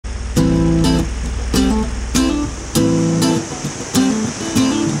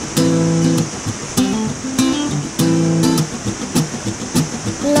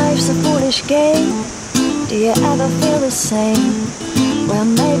foolish game. Do you ever feel the same? Well,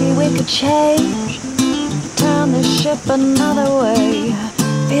 maybe we could change, turn the ship another way.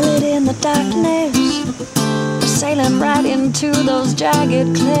 Feel it in the darkness, we're sailing right into those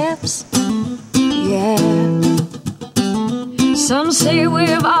jagged cliffs. Yeah. Some say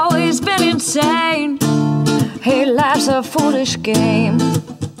we've always been insane. Hey, life's a foolish game.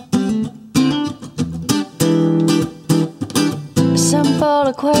 A simple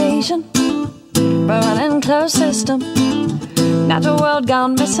equation from an enclosed system. Natural world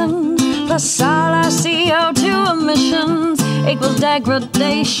gone missing, plus all our CO2 emissions equals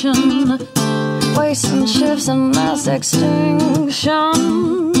degradation, waste and shifts and mass extinctions.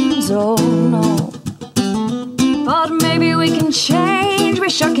 Oh no. But maybe we can change, we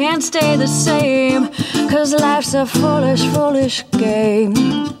sure can't stay the same, 'cause life's a foolish, foolish game.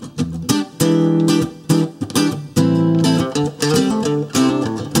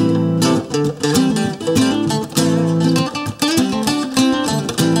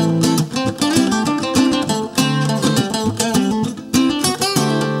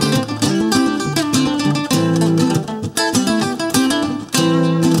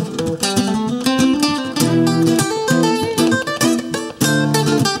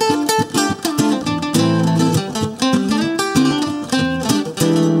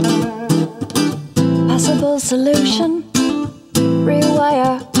 Solution,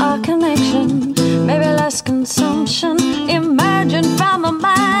 rewire our connection, maybe less consumption, emerging from a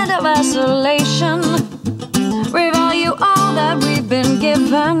mind of isolation. Revalue all that we've been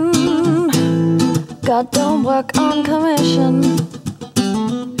given. God don't work on commission.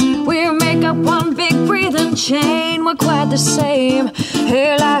 We make up one big breathing chain, we're quite the same.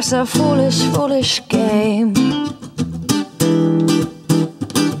 Hey, life's a foolish, foolish game.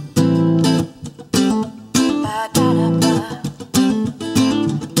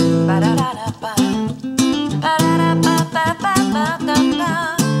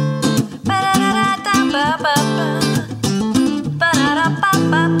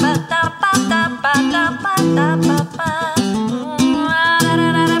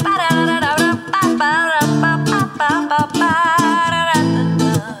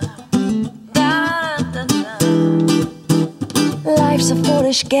 Life's a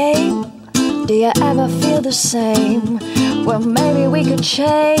foolish game. Do you ever feel the same? Well, maybe we could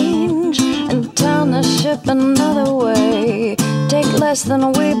change and turn the ship another way. Take less than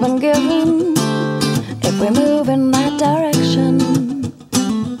we've been given if we move in that direction.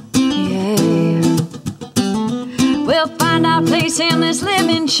 Yeah. We'll find our place in this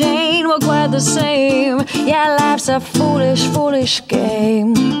living chain, we're quite the same. Yeah, life's a foolish, foolish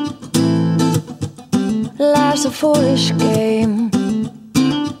game. Life's a foolish game.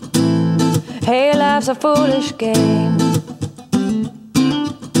 Hey, life's a foolish game.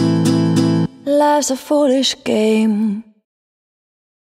 Life's a foolish game.